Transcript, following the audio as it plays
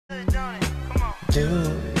Do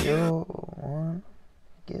you want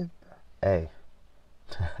to give? Hey,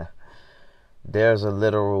 there's a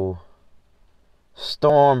literal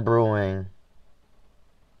storm brewing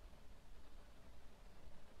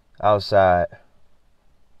outside,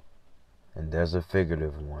 and there's a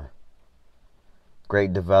figurative one.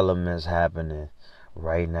 Great developments happening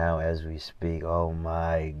right now as we speak. Oh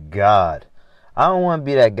my God. I don't want to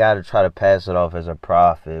be that guy to try to pass it off as a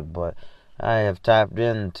prophet, but I have tapped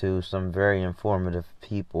into some very informative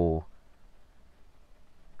people,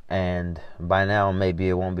 and by now maybe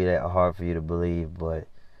it won't be that hard for you to believe, but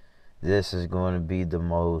this is going to be the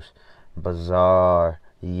most bizarre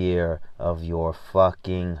year of your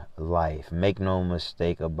fucking life. Make no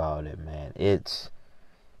mistake about it, man. It's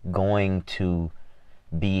going to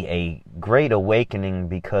be a great awakening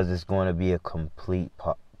because it's going to be a complete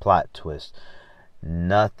plot twist.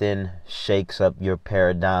 Nothing shakes up your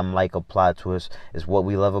paradigm like a plot twist. It's what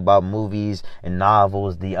we love about movies and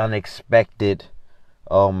novels, the unexpected.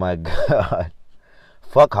 Oh my God.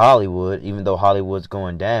 Fuck Hollywood, even though Hollywood's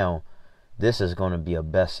going down. This is going to be a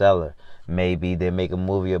bestseller. Maybe they make a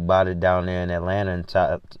movie about it down there in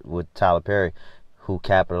Atlanta with Tyler Perry, who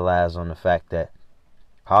capitalized on the fact that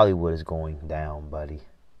Hollywood is going down, buddy.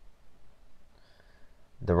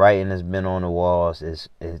 The writing has been on the walls.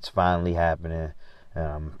 It's finally happening. And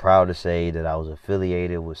I'm proud to say that I was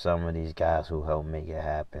affiliated with some of these guys who helped make it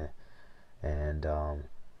happen. And, I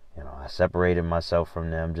separated myself from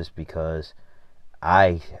them just because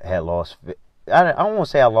I had lost. I don't want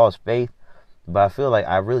to say I lost faith, but I feel like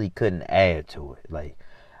I really couldn't add to it. Like,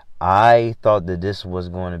 I thought that this was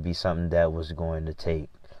going to be something that was going to take.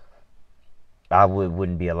 I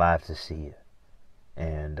wouldn't be alive to see it.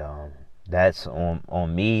 And that's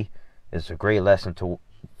on me. It's a great lesson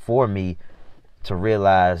for me to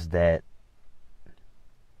realize that,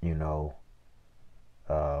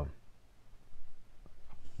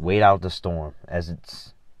 wait out the storm as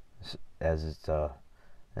it's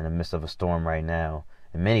in the midst of a storm right now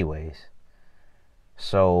in many ways.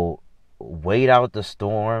 So wait out the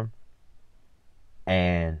storm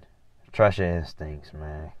and trust your instincts,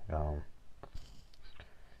 man.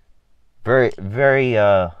 Very, very,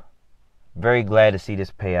 very glad to see this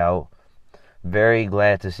pay out. Very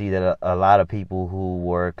glad to see that a lot of people who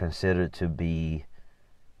were considered to be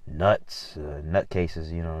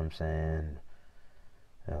nutcases, you know what I'm saying?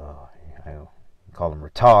 I call them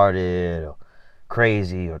retarded or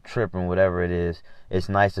crazy or tripping, whatever it is. It's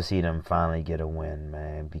nice to see them finally get a win,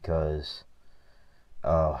 man, because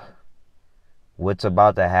what's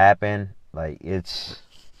about to happen,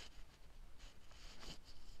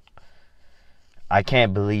 I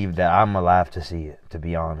can't believe that I'm alive to see it, to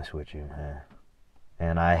be honest with you, man.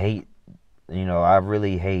 And I hate, I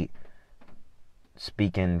really hate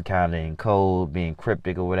speaking kind of in code, being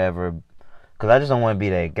cryptic or whatever, because I just don't want to be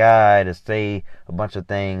that guy to say a bunch of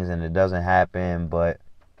things and it doesn't happen, but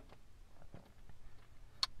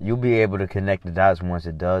you'll be able to connect the dots once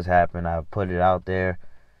it does happen. I've put it out there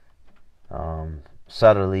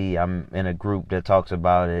subtly. I'm in a group that talks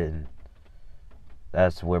about it, and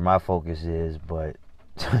that's where my focus is, but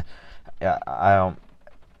I don't.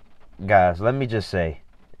 Guys, let me just say,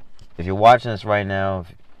 if you're watching this right now,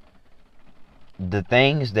 the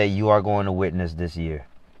things that you are going to witness this year,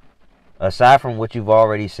 aside from what you've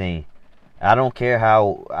already seen, I don't care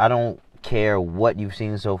what you've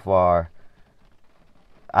seen so far.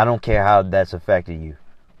 I don't care how that's affected you.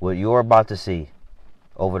 What you're about to see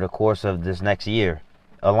over the course of this next year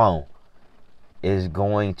alone is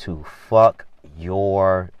going to fuck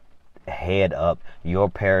your head up, your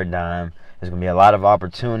paradigm. There's going to be a lot of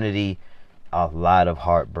opportunity, a lot of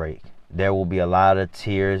heartbreak. There will be a lot of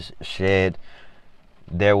tears shed.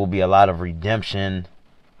 There will be a lot of redemption.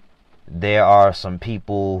 There are some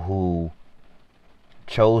people who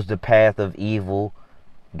chose the path of evil,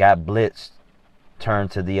 got blitzed, turned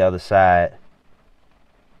to the other side,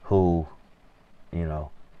 who,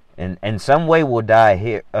 in some way will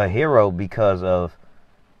die a hero because of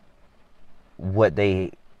what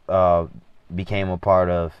they became a part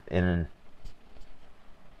of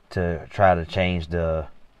to try to change the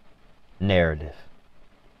narrative,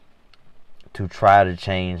 to try to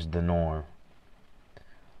change the norm.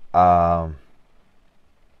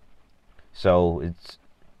 So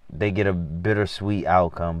they get a bittersweet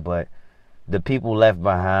outcome, but the people left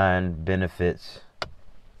behind benefits.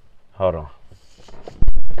 Hold on.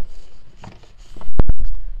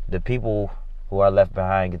 The people who are left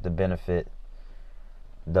behind get the benefit.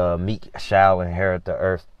 The meek shall inherit the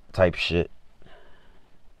earth type shit.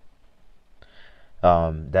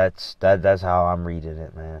 That's how I'm reading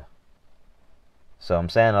it, man. So I'm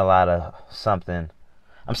saying a lot of something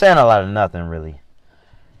I'm saying a lot of nothing really,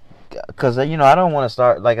 because I don't want to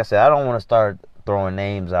start. Like I said, I don't want to start throwing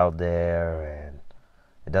names out there, and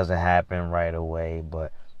it doesn't happen right away.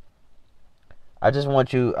 But I just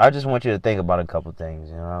want you to think about a couple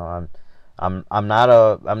things. I'm not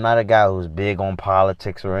a guy who's big on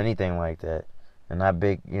politics or anything like that, and not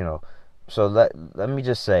big. So let me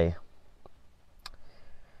just say,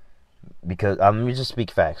 because let me just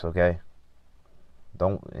speak facts, okay?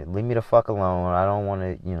 Don't leave me the fuck alone. I don't want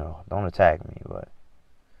to, don't attack me. But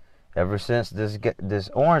ever since this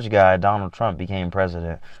orange guy Donald Trump became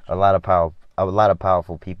president, a lot of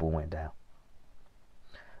powerful people went down.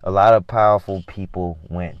 A lot of powerful people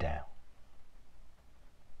went down.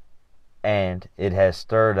 And it has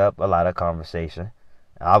stirred up a lot of conversation.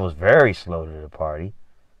 I was very slow to the party.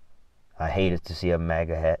 I hated to see a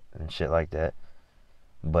MAGA hat and shit like that.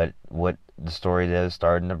 But what the story that is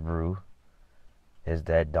starting to brew is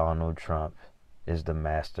that Donald Trump is the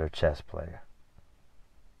master chess player.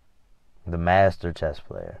 The master chess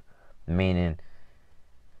player. Meaning,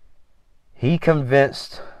 he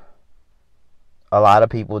convinced a lot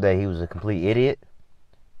of people that he was a complete idiot,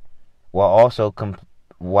 while also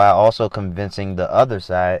convincing the other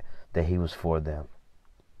side that he was for them.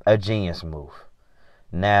 A genius move.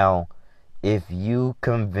 Now, if you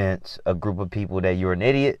convince a group of people that you're an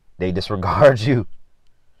idiot, they disregard you.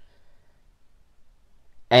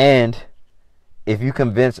 And if you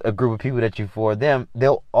convince a group of people that you're for them,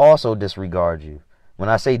 they'll also disregard you. When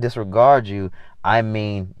I say disregard you, I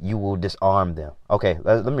mean you will disarm them. Okay,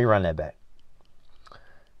 let me run that back.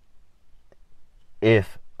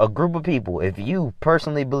 If a group of people, if you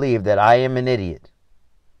personally believe that I am an idiot,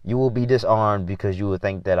 you will be disarmed because you would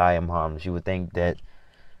think that I am harmless. You would think that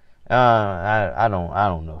I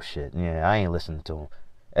don't know shit. Yeah, I ain't listening to him.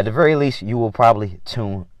 At the very least, you will probably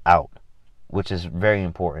tune out, which is very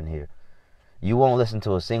important here. You won't listen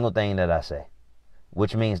to a single thing that I say,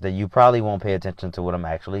 which means that you probably won't pay attention to what I'm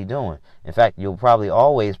actually doing. In fact, you'll probably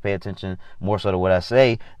always pay attention more so to what I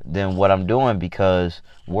say than what I'm doing, because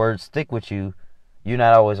words stick with you. You're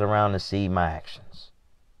not always around to see my actions.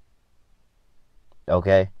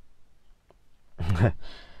 Okay?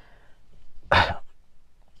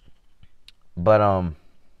 But,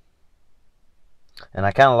 and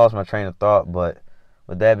I kind of lost my train of thought, but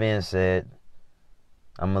with that being said,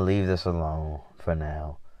 I'm going to leave this alone for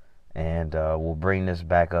now. And we'll bring this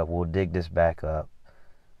back up. We'll dig this back up.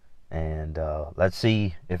 And let's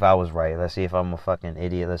see if I was right. Let's see if I'm a fucking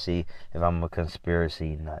idiot. Let's see if I'm a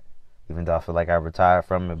conspiracy nut. Even though I feel like I retired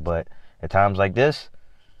from it, but at times like this,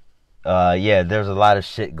 yeah, there's a lot of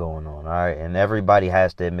shit going on, alright? And everybody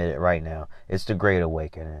has to admit it right now. It's the Great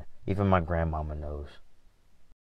Awakening. Even my grandmama knows.